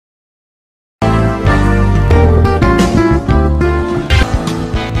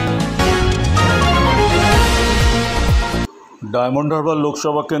Diamond harbour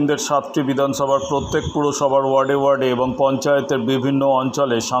Lok Sabha केंद्रेर 7टी विधानसभार प्रत्येक पुरसभार वार्डे वार्डे एवं पंचायतेर विभिन्न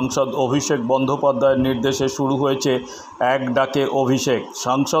अंचले सांसद अभिषेक बंदोपाध्यायेर निर्देशे शुरू हয়েছে एक डाके अभिषेक।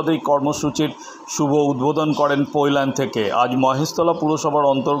 सांसद এই কর্মসূচির शुभ उद्बोधन करें পৈলান থেকে। आज মহেশতলা पुरसभार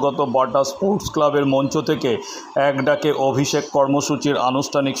अंतर्गत बाटा स्पोर्ट्स क्लाबेर मंच থেকে एक डाके अभिषेक কর্মসূচির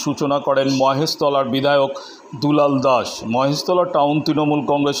आनुष्ठानिक सूचना करें মহেশতলার विधायक दुलाल दास। মহেশতলা टाउन तृणमूल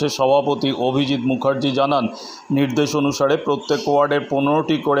कांग्रेसের सभापति अभिजित मुखार्जी জানান, निर्देश अनुसारे प्रत्येक वार्डের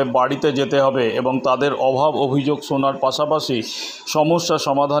 15টি করে বাড়িতে যেতে হবে এবং তাদের অভাব অভিযোগ শোনার পাশাপাশি সমস্যা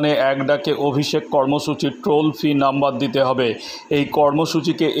সমাধানে এক ডাকে অভিষেক কর্মসূচির টোল ফ্রি নাম্বার দিতে হবে। এই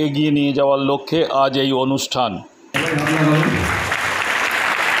কর্মসূচিকে এগিয়ে নিয়ে যাওয়ার লক্ষ্যে আজ এই অনুষ্ঠান।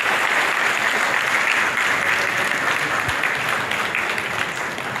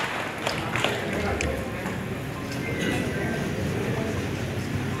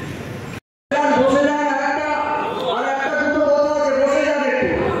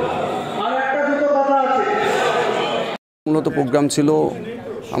 মূলত প্রোগ্রাম ছিল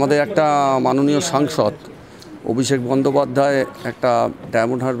আমাদের একটা মাননীয় সাংসদ অভিষেক বন্দ্যোপাধ্যায় একটা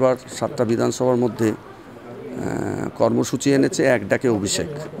ডায়মন্ড হারবার 7টা বিধানসভার মধ্যে কর্মসূচি এনেছে এক ডাকে অভিষেক।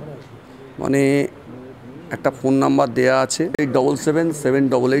 মানে একটা ফোন নাম্বার দেয়া আছে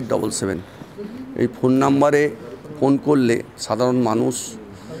 87778877। এই ফোন নাম্বারে ফোন করলে সাধারণ মানুষ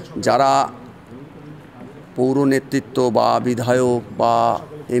যারা পৌর নেতৃত্ব বা বিধায়ক বা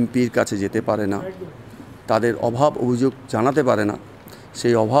এমপির কাছে যেতে পারে না, তাদের অভাব অভিযোগ জানাতে পারে না,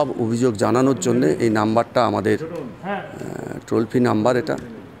 সেই অভাব অভিযোগ জানানোর জন্য এই নাম্বারটা আমাদের টোল ফ্রি নাম্বার।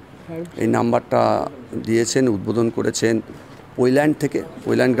 এই নাম্বারটা দিয়েছেন, উদ্বোধন করেছেন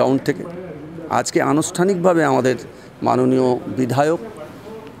পৈলান গ্রাউন্ড থেকে। আজকে আনুষ্ঠানিকভাবে আমাদের মাননীয় বিধায়ক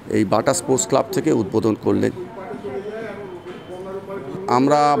এই বাটা স্পোর্টস ক্লাব থেকে উদ্বোধন করলেন।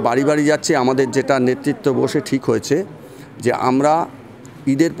 আমরা বাড়ি বাড়ি যাচ্ছি। আমাদের যেটা নেতৃত্ব বসে ঠিক হয়েছে যে আমরা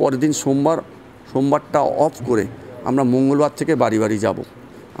ঈদের পরের দিন সোমবারটা অফ করে আমরা মঙ্গলবার থেকে বাড়ি বাড়ি যাব।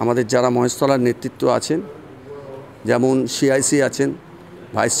 আমাদের যারা মহেশতলার নেতৃত্ব আছেন, যেমন সিআইসি আছেন,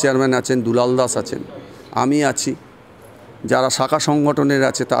 ভাইস চেয়ারম্যান আছেন, দুলাল দাস আছেন, আমি আছি, যারা শাখা সংগঠনের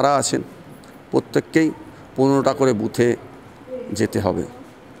আছে তারা আছেন, প্রত্যেককেই 15টা করে বুথে যেতে হবে।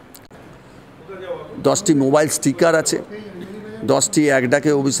 10টি মোবাইল স্টিকার আছে, 10টি এক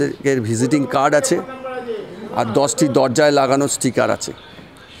ডাকে অভিষেকের ভিজিটিং কার্ড আছে, আর 10টি দরজায় লাগানো স্টিকার আছে।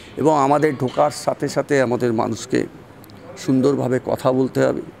 এবং আমাদের ঢোকার সাথে সাথে আমাদের মানুষকে সুন্দরভাবে কথা বলতে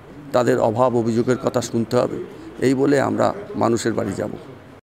হবে, তাদের অভাব অভিযোগের কথা শুনতে হবে। এই বলে আমরা মানুষের বাড়ি যাব।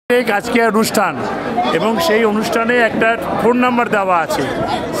 আজকে অনুষ্ঠান এবং সেই অনুষ্ঠানে একটা ফোন নাম্বার দেওয়া আছে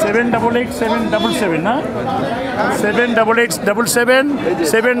 788777 না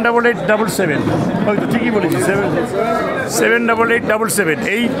 788777 হয়তো ঠিকই বলেছি 7887।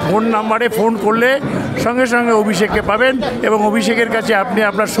 এই ফোন নাম্বারে ফোন করলে সঙ্গে সঙ্গে অভিষেককে পাবেন এবং অভিষেকের কাছে আপনি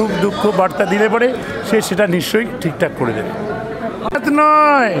আপনার সুখ দুঃখ বার্তা দিলে পরে সে সেটা নিশ্চয়ই ঠিকঠাক করে দেবে।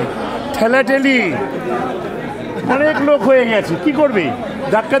 নয় ঠেলাঠেলি, অনেক লোক হয়ে গেছে, কি করবে,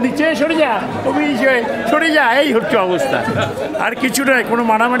 ধাক্কা দিচ্ছে, সরে যা অভিষেক সরে যা, এই হচ্ছে অবস্থা। আর কিছু নয়, কোনো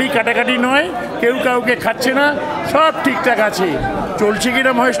মারামারি কাটাকাটি নয়, কেউ কাউকে খাচ্ছে না, সব ঠিকঠাক আছে, চলছে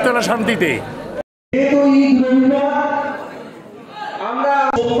কিনা মহেশতলা শান্তিতে। আমরা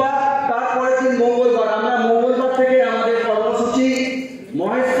তারপরে দিন মঙ্গলবার, আমরা মঙ্গলবার থেকে আমাদের কর্মসূচি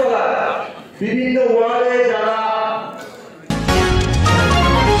মহেশতলা বিভিন্ন ওয়ার্ডে যারা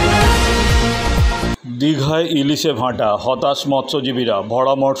দীঘায় ইলিশে ভাঁটা, হতাশ মৎস্যজীবীরা।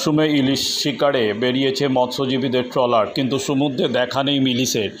 ভরা মরশুমে ইলিশ শিকারে বেরিয়েছে মৎস্যজীবীদের ট্রলার, কিন্তু সমুদ্রে দেখা নেই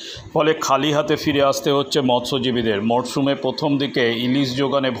ইলিশের। ফলে খালি হাতে ফিরে আসতে হচ্ছে মৎস্যজীবীদের। মরশুমে প্রথম দিকে ইলিশ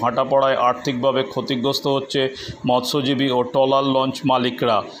যোগানে ভাঁটা পড়ায় আর্থিকভাবে ক্ষতিগ্রস্ত হচ্ছে মৎস্যজীবী ও ট্রলার লঞ্চ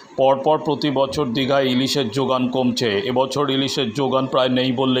মালিকরা। পরপর প্রতি বছর দীঘায় ইলিশের যোগান কমছে। এবছর ইলিশের যোগান প্রায় নেই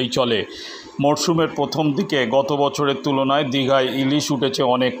বললেই চলে। মরশুমের প্রথম দিকে গত বছরের তুলনায় দীঘায় ইলিশ উঠেছে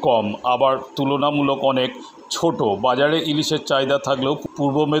অনেক কম, আবার তুলনামূলক অনেক ছোট। বাজারে ইলিশের চাহিদা থাকলেও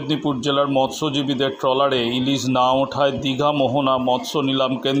পূর্ব মেদিনীপুর জেলার মৎস্যজীবীদের ট্রলারে ইলিশ না ওঠায় দীঘা মোহনা মৎস্য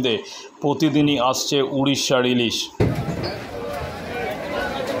নিলাম কেন্দ্রে প্রতিদিনই আসছে উড়িষ্যার ইলিশ।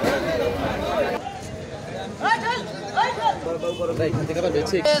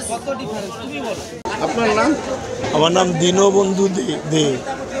 আপনার নাম? আমার নাম দীনবন্ধু দে।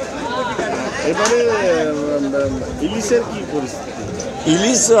 এবারে ইলিশের কি পরিস্থিতি?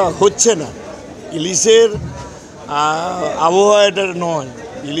 ইলিশ হচ্ছে না, ইলিশের আবহাওয়া এটা নয়।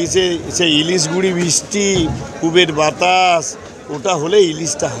 ইলিশে সেই ইলিশ গুঁড়ি বৃষ্টি, কুবের বাতাস, ওটা হলে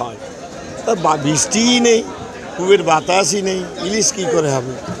ইলিশটা হয়। তা বৃষ্টিই নেই, কুবের বাতাসই নেই, ইলিশ কী করে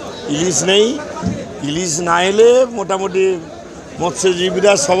হবে? ইলিশ নেই, ইলিশ না এলে মোটামুটি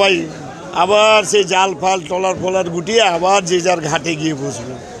মৎস্যজীবীরা সবাই আবার সেই জাল ফাল টলার ফলার গুটিয়ে আবার যে যার ঘাটে গিয়ে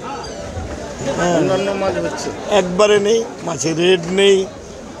বসবে। অন্যান্য মাছ হচ্ছে একবারে নেই, মাছের রেট নেই,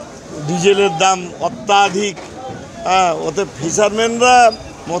 ডিজেলের দাম অত্যাধিক। ওতে ফিশারম্যানরা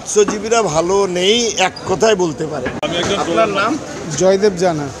মৎস্যজীবীরা ভালো নেই এক কথায় বলতে পারে। আপনার নাম? জয়দেব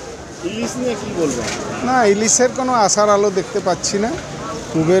জানা। ইলিশ নিয়ে কি বলবেন? না, ইলিশের কোনো আশার আলো দেখতে পাচ্ছি না।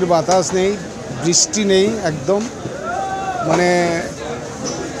 পুবের বাতাস নেই, বৃষ্টি নেই, একদম মানে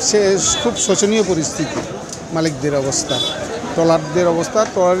সে খুব শোচনীয় পরিস্থিতি। মালিকদের অবস্থা, ট্রলারদের অবস্থা।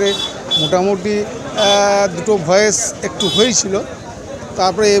 ট্রলারে মোটামুটি দুটো ভয়েস একটু হয়েছিল,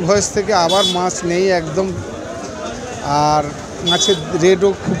 তারপরে এই ভয়েস থেকে আবার মাছ নেই একদম। আর মাছের রেটও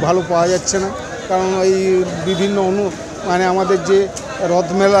খুব ভালো পাওয়া যাচ্ছে না, কারণ ওই বিভিন্ন মানে আমাদের যে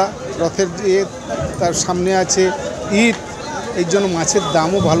রথমেলা, রথের যে তার সামনে আছে ঈদ, এই জন্য মাছের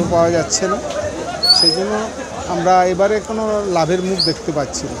দামও ভালো পাওয়া যাচ্ছে না। সেই জন্য আমরা এবারে কোনো লাভের মুখ দেখতে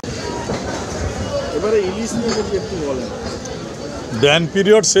পাচ্ছি না। এবারে ইলিশ নিয়ে যদি একটু বলেন। ব্যান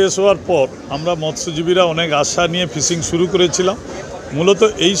পিরিয়ড শেষ হওয়ার পর আমরা মৎস্যজীবীরা অনেক আশা নিয়ে ফিশিং শুরু করেছিলাম। মূলত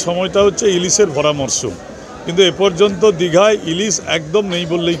এই সময়টা হচ্ছে ইলিশের ভরা মরশুম, কিন্তু এ পর্যন্ত দীঘায় ইলিশ একদম নেই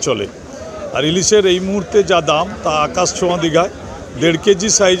বললেই চলে। আর ইলিশের এই মুহূর্তে যা দাম তা আকাশ ছোঁয়া। দীঘায় 1.5 কেজি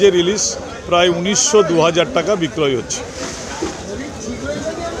সাইজের ইলিশ প্রায় 1900-2000 টাকা বিক্রয় হচ্ছে।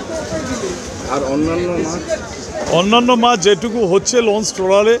 আর অন্যান্য মাছ যেটুকু হচ্ছে লঞ্চ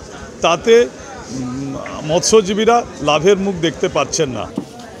ট্রলারে, তাতে মৎস্যজীবীরা লাভের মুখ দেখতে পাচ্ছেন না।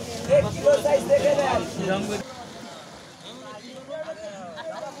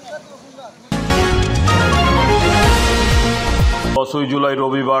 10ই জুলাই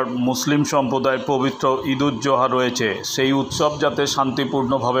রবিবার মুসলিম সম্প্রদায়ের পবিত্র ঈদ-উজ-জোহা রয়েছে। সেই উৎসব যাতে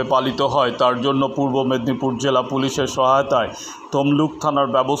শান্তিপূর্ণভাবে পালিত হয় তার জন্য পূর্ব মেদিনীপুর জেলা পুলিশের সহায়তায় তমলুক থানার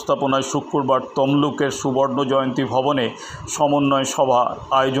ব্যবস্থাপনায় শুক্রবার তমলুকের সুবর্ণ জয়ন্তী ভবনে সমন্বয় সভা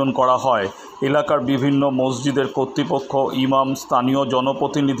আয়োজন করা হয়। এলাকার বিভিন্ন মসজিদের কর্তৃপক্ষ, ইমাম, স্থানীয়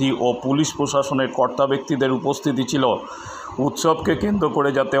জনপ্রতিনিধি ও পুলিশ প্রশাসনের কর্তা ব্যক্তিদের উপস্থিতি ছিল। উৎসবকে কেন্দ্র করে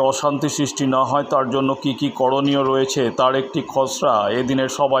যাতে অশান্তি সৃষ্টি না হয় তার জন্য কী কী করণীয় রয়েছে তার একটি খসড়া এদিনের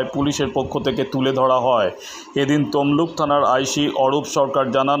সভায় পুলিশের পক্ষ থেকে তুলে ধরা হয়। এদিন তমলুক থানার আইসি অরূপ সরকার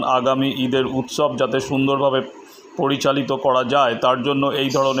জানান, আগামী ঈদের উৎসব যাতে সুন্দরভাবে পরিচালিত করা যায় তার জন্য এই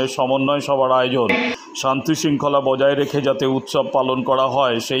ধরনের সমন্বয় সভার আয়োজন। শান্তি শৃঙ্খলা বজায় রেখে যাতে উৎসব পালন করা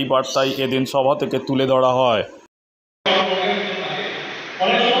হয় সেই বার্তাই এদিন সভা থেকে তুলে ধরা হয়।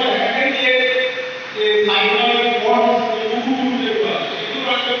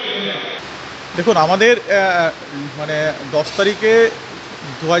 দেখুন, আমাদের মানে 10 তারিখে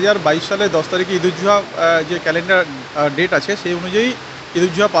 2022 সালে 10 তারিখে ঈদ-উজ-জোহা যে ক্যালেন্ডার ডেট আছে সেই অনুযায়ী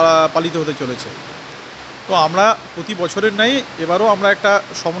ঈদ-উজ-জোহা পালিত হতে চলেছে। তো আমরা প্রতি বছরের নাই এবারও আমরা একটা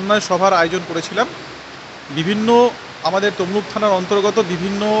সমন্বয় সভার আয়োজন করেছিলাম। বিভিন্ন আমাদের তমলুক থানার অন্তর্গত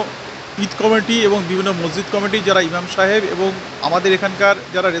বিভিন্ন ঈদ কমিটি এবং বিভিন্ন মসজিদ কমিটি যারা ইমাম সাহেব এবং আমাদের এখানকার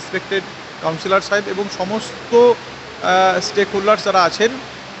যারা রেসপেক্টেড কাউন্সিলর সাহেব এবং সমস্ত স্টেক হোল্ডার্স যারা আছেন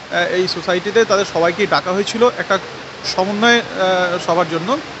এই সোসাইটিতে, তাদের সবাইকেই ডাকা হয়েছিল একটা সমন্বয় সবার জন্য,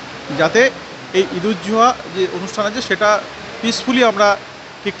 যাতে এই ঈদ-উজ-জোহা যে অনুষ্ঠান আছে সেটা পিসফুলি আমরা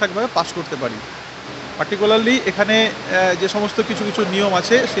ঠিকঠাকভাবে পাস করতে পারি। পার্টিকুলারলি এখানে যে সমস্ত কিছু কিছু নিয়ম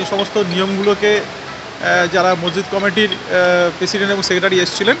আছে সেই সমস্ত নিয়মগুলোকে যারা মসজিদ কমিটির প্রেসিডেন্ট এবং সেক্রেটারি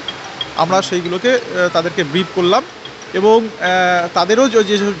এসেছিলেন আমরা সেইগুলোকে তাদেরকে ব্রিফ করলাম এবং তাদেরও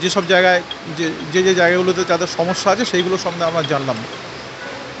যেসব জায়গায় যে জায়গাগুলোতে যাদের সমস্যা আছে সেইগুলো সম্বন্ধে আমরা জানলাম।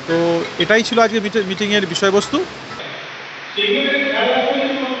 তো এটাই ছিল আজকে মিটিংয়ের বিষয়বস্তু।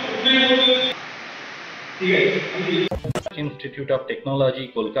 Institute of Technology,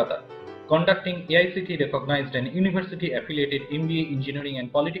 Kolkata, conducting AICT recognized and university affiliated MBA Engineering and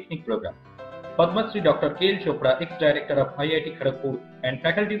Polytechnic program. Bangasree Dr. K.L. Chopra, ex-director of IIT Kharagpur, and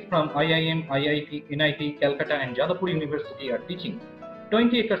faculties from IIM, IIT, NIT, Calcutta and Jadavpur University are teaching.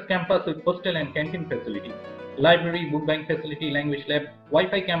 20 acres campus with hostel and canteen facility, library, book bank facility, language lab,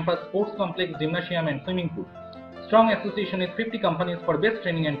 Wi-Fi campus, sports complex, gymnasium and swimming pool. Strong association with 50 companies for best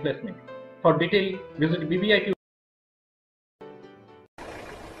training and placement. For detail, visit BBIT.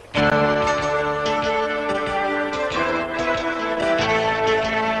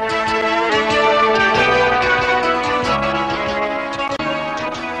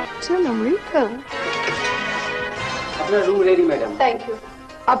 আপনার room ready madam. Thank you.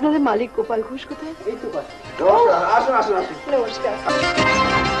 আপনাদের মালিক গোপাল ঘোষ কোথায়? এই তো পাশে। নমস্কার, আসুন আসুন আসুন। নমস্কার।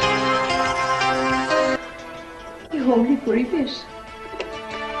 কি হোমলি পরিবেশ।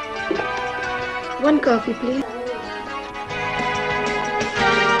 One coffee, please.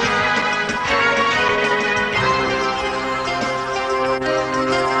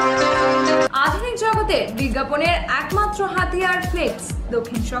 আধুনিক জগতে বিজ্ঞাপনের একমাত্র হাতিয়ার ফ্লেক্স।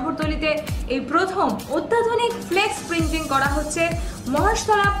 দক্ষিণ শহরতলিতে এই প্রথম অত্যাধুনিক ফ্লেক্স প্রিন্টিং করা হচ্ছে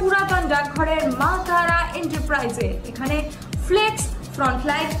মহেশতলা পুরাতন ডাকঘরের মা তারা এন্টারপ্রাইজে। এখানে flakes, front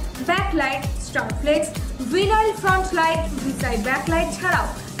light, back light, star flakes, vinyl front light, ভিসাইড back light ছাড়াও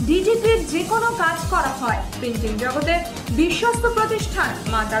ডিজিপির যে কোনো কাজ করা হয়। প্রিন্টিং জগতের বিশ্বস্ত প্রতিষ্ঠান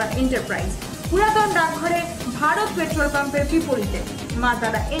মা তারা এন্টারপ্রাইজ, পুরাতন ডাকঘরে ভারত পেট্রোল পাম্পের বিপরীতে মা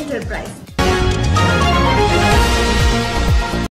তারা এন্টারপ্রাইজ।